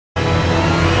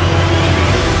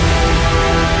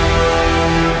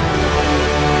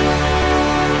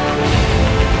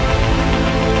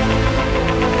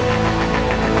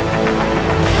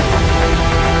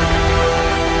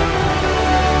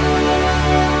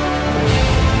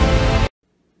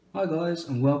Hi guys,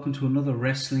 and welcome to another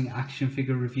wrestling action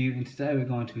figure review, and today we're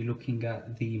going to be looking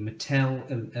at the Mattel,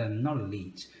 not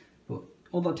Elite, but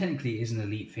although technically it is an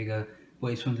Elite figure,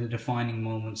 but it's from the Defining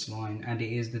Moments line, and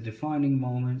it is the Defining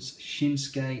Moments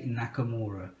Shinsuke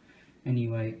Nakamura.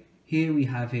 Anyway, here we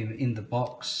have him in the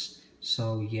box,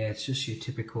 so yeah, it's just your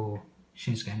typical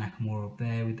Shinsuke Nakamura up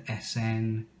there with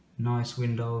SN, nice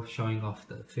window showing off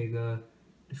the figure,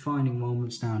 Defining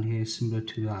Moments down here similar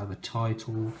to that of a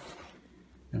title.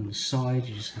 On the side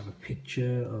you just have a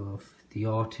picture of the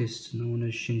artist known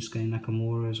as Shinsuke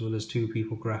Nakamura, as well as two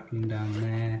people grappling down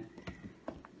there.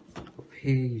 Up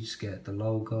here you just get the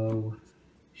logo,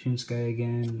 Shinsuke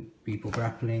again, people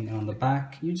grappling, and on the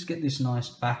back you just get this nice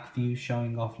back view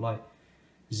showing off like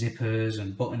zippers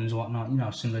and buttons and whatnot, you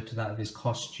know, similar to that of his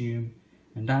costume.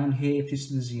 And down here, if this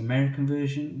was the American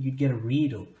version, you'd get a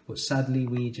read up, but sadly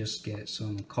we just get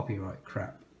some copyright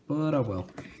crap, but oh well.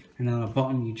 And then on the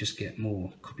bottom you just get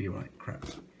more copyright crap.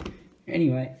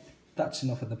 Anyway, that's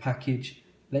enough of the package.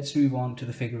 Let's move on to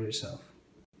the figure itself.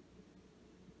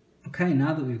 Okay,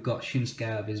 now that we've got Shinsuke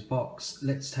out of his box,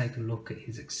 let's take a look at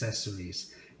his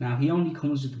accessories. Now he only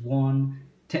comes with one,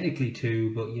 technically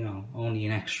two, but you know, only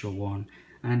an extra one.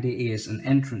 And it is an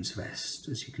entrance vest,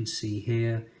 as you can see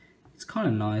here. It's kind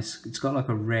of nice. It's got like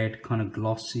a red kind of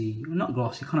glossy, not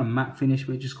glossy, kind of matte finish,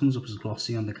 but it just comes up as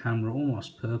glossy on the camera,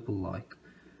 almost purple like.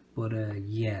 But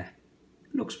yeah,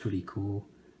 it looks pretty cool.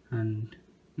 And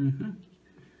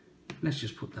let's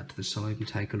just put that to the side and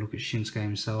take a look at Shinsuke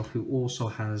himself, who also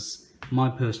has my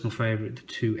personal favourite, the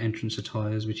two entrance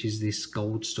attires, which is this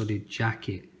gold studded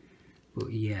jacket.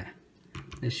 But yeah,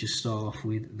 let's just start off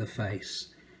with the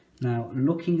face. Now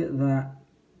looking at that,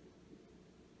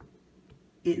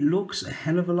 it looks a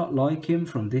hell of a lot like him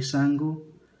from this angle.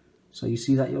 So you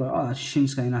see that, you're like, oh, that's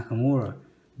Shinsuke Nakamura.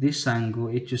 This angle,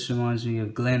 it just reminds me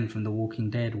of Glenn from The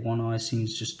Walking Dead. One eye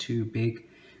seems just too big.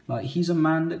 Like, he's a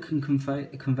man that can convey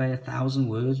 1,000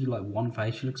 words with like one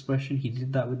facial expression. He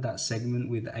did that with that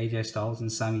segment with AJ Styles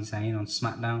and Sami Zayn on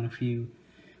SmackDown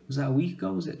was that a week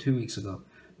ago? Was it 2 weeks ago?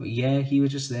 But yeah, he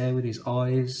was just there with his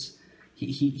eyes.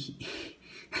 He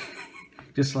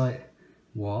just like,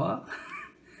 what?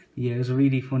 Yeah, it was a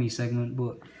really funny segment,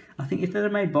 but I think if they'd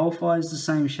have made both eyes the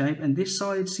same shape, and this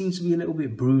side seems to be a little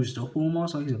bit bruised up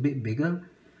almost, like it's a bit bigger,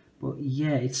 but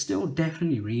yeah, it still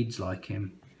definitely reads like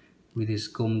him, with his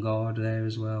gum guard there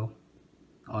as well.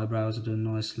 Eyebrows are done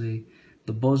nicely.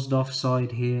 The buzzed off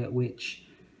side here, which,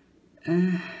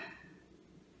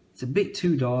 it's a bit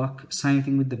too dark, same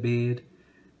thing with the beard.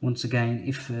 Once again,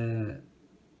 if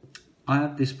I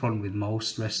have this problem with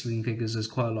most wrestling figures, there's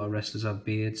quite a lot of wrestlers have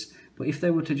beards, but if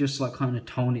they were to just like kind of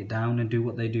tone it down and do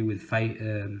what they do with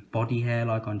body hair,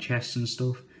 like on chests and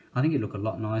stuff, I think it'd look a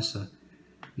lot nicer.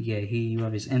 Yeah, here you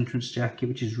have his entrance jacket,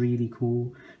 which is really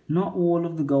cool. Not all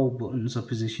of the gold buttons are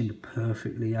positioned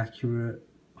perfectly accurate.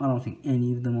 I don't think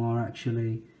any of them are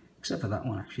actually, except for that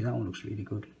one actually. That one looks really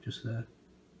good, just there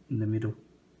in the middle.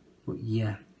 But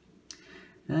yeah,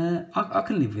 I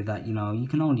can live with that, you know. You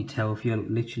can only tell if you're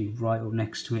literally right up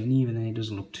next to it, and even then it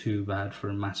doesn't look too bad for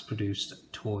a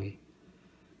mass-produced toy.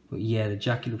 But yeah, the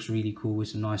jacket looks really cool with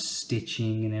some nice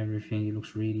stitching and everything. It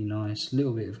looks really nice. A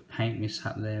little bit of a paint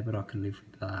mishap there, but I can live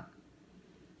with that.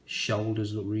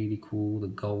 Shoulders look really cool. The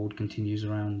gold continues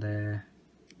around there.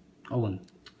 Oh, and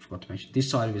I forgot to mention,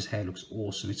 this side of his hair looks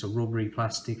awesome. It's a rubbery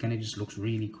plastic, and it just looks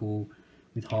really cool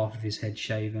with half of his head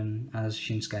shaven, as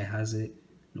Shinsuke has it.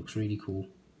 Looks really cool.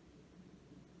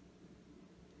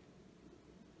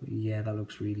 But yeah, that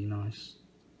looks really nice.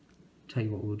 Tell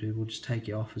you what we'll do, we'll just take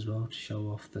it off as well to show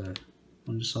off the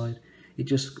underside. It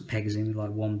just pegs in with like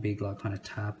one big like kind of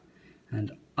tab,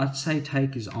 and I'd say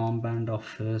take his armband off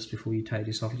first before you take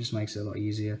this off. It just makes it a lot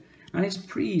easier, and it's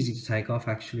pretty easy to take off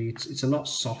actually. It's a lot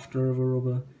softer of a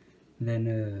rubber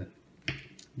than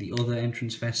the other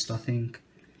entrance vest, I think,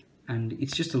 and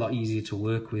it's just a lot easier to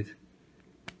work with.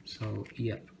 So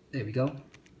yep, there we go.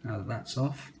 Now that that's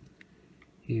off,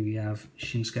 here we have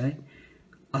Shinsuke.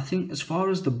 I think as far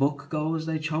as the book goes,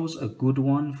 they chose a good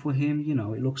one for him. You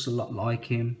know, it looks a lot like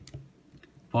him,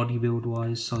 body build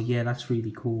wise. So yeah, that's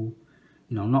really cool.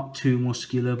 You know, not too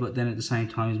muscular, but then at the same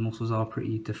time his muscles are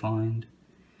pretty defined.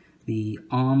 The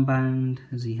armband,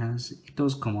 as he has, it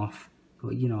does come off,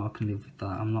 but you know, I can live with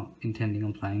that. I'm not intending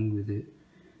on playing with it.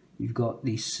 You've got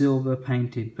the silver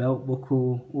painted belt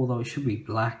buckle, although it should be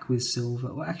black with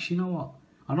silver. Well, actually, you know what?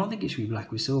 I don't think it should be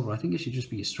black with silver. I think it should just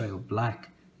be a straight up black.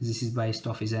 This is based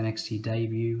off his NXT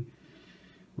debut.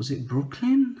 Was it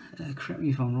Brooklyn? Correct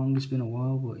me if I'm wrong, it's been a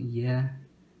while, but yeah.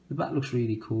 The back looks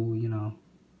really cool, you know.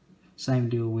 Same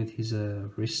deal with his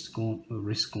wrist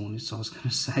gauntlets, I was going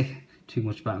to say. Too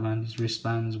much Batman. His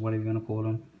wristbands, whatever you're going to call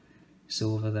them.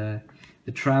 silver there.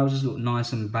 The trousers look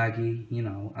nice and baggy, you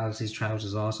know, as his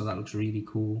trousers are, so that looks really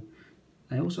cool.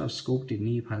 They also have sculpted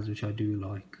knee pads, which I do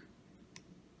like.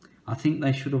 I think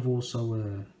they should have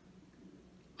also,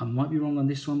 I might be wrong on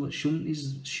this one, but shouldn't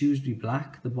his shoes be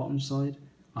black, the bottom side?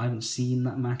 I haven't seen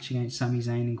that match against Sami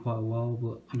Zayn in quite a while,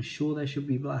 but I'm sure they should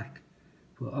be black.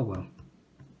 But oh well.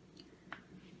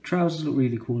 Trousers look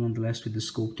really cool nonetheless with the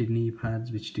sculpted knee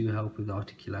pads, which do help with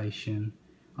articulation.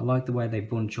 I like the way they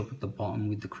bunch up at the bottom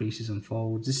with the creases and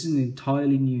folds. This is an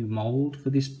entirely new mould for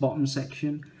this bottom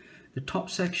section. The top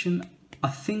section, I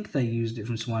think they used it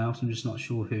from someone else, I'm just not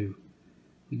sure who.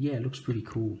 But yeah, it looks pretty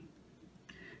cool.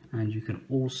 And you can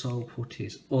also put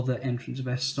his other entrance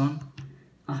vest on.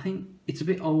 I think it's a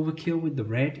bit overkill with the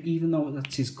red, even though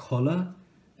that's his colour.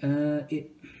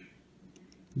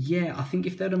 Yeah, I think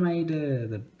if they'd have made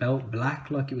the belt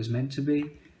black like it was meant to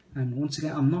be, and once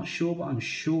again, I'm not sure, but I'm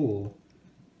sure,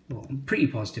 well, I'm pretty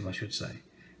positive I should say,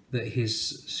 that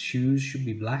his shoes should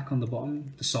be black on the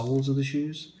bottom, the soles of the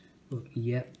shoes. But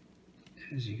yep,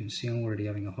 as you can see, I'm already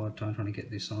having a hard time trying to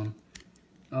get this on.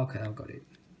 Okay, I've got it.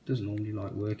 Doesn't normally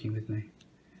like working with me.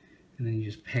 And then you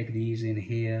just peg these in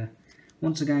here.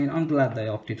 Once again, I'm glad they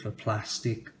opted for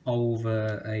plastic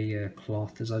over a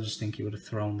cloth, as I just think it would have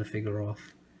thrown the figure off.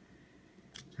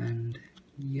 And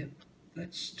yep,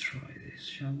 let's try this,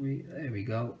 shall we? There we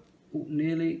go. Oh,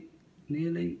 nearly.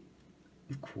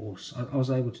 Of course, I was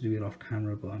able to do it off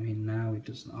camera, but I mean now it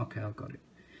doesn't. Okay, I've got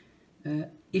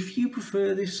it. If you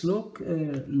prefer this look,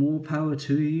 more power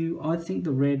to you. I think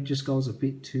the red just goes a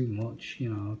bit too much,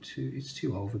 you know, it's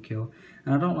too overkill.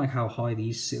 And I don't like how high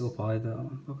these sit up either.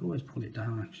 I could always pull it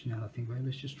down actually, now that I think about it.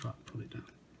 Let's just try to pull it down.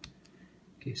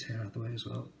 Get his hair out of the way as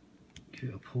well. Give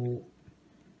it a pull.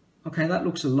 Okay, that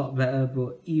looks a lot better,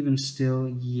 but even still,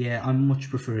 yeah, I much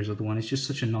prefer his other one. It's just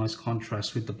such a nice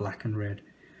contrast with the black and red.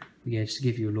 But yeah, just to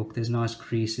give you a look, there's nice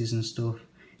creases and stuff.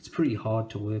 It's pretty hard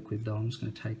to work with though. I'm just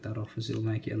going to take that off as it'll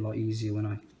make it a lot easier when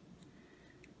I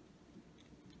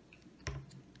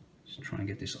just try and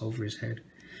get this over his head.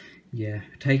 Yeah,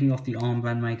 taking off the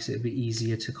armband makes it a bit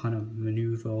easier to kind of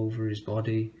maneuver over his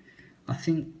body. I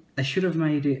think they should have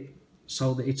made it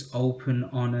so that it's open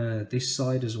on this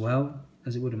side as well,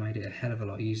 as it would have made it a hell of a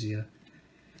lot easier.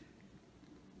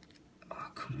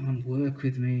 Oh, come on, work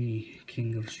with me,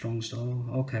 King of Strong Style.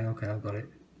 Okay, I've got it.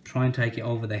 Try and take it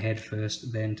over the head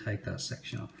first, then take that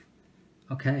section off.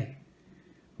 Okay,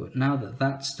 but now that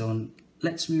that's done,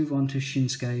 let's move on to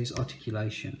Shinsuke's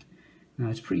articulation. Now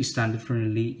it's pretty standard for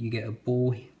an elite. You get a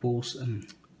ball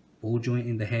joint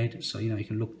in the head, so you know you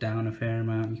can look down a fair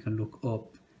amount, you can look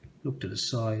up, look to the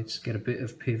sides, get a bit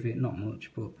of pivot, not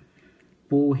much, but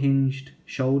ball hinged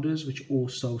shoulders which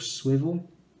also swivel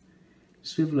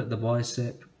at the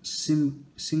bicep,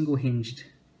 single hinged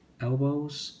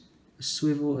elbows, a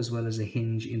swivel as well as a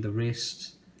hinge in the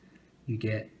wrist. You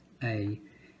get a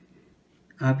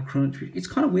ab crunch. It's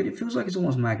kind of weird, it feels like it's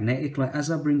almost magnetic, like as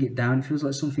I bring it down it feels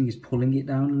like something is pulling it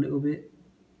down a little bit.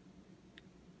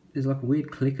 There's like a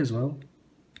weird click as well.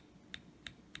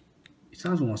 It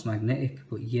sounds almost magnetic,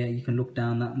 but yeah, you can look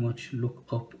down that much, look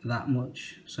up that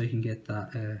much, so you can get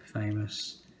that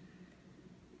famous,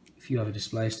 if you have a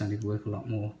display stand it'd work a lot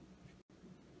more.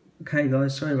 Okay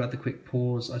guys, sorry about the quick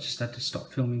pause, I just had to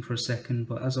stop filming for a second,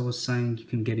 but as I was saying, you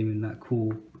can get him in that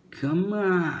cool come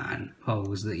on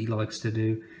pose that he likes to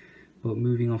do. But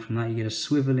moving on from that, you get a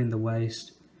swivel in the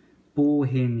waist, ball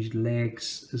hinged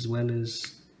legs, as well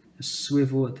as a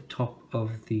swivel at the top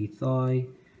of the thigh,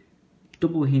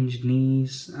 double hinged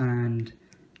knees, and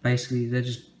basically they're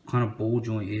just kind of ball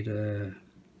jointed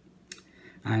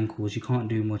ankles. You can't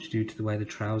do much due to the way the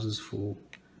trousers fall.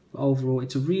 But overall,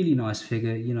 it's a really nice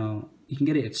figure. You know, you can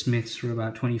get it at Smith's for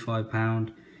about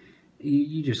 £25.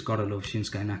 You just gotta love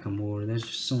Shinsuke Nakamura. There's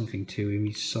just something to him.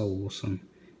 He's so awesome.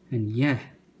 And yeah,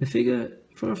 the figure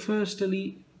for a first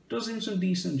elite does him some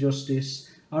decent justice.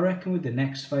 I reckon with the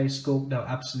next face sculpt they'll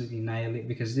absolutely nail it,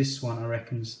 because this one I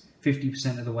reckon's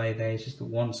 50% of the way there. It's just that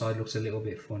one side looks a little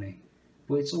bit funny.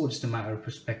 But it's all just a matter of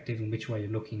perspective and which way you're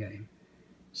looking at him.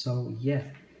 So yeah,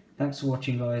 thanks for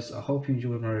watching guys. I hope you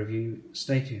enjoyed my review.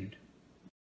 Stay tuned.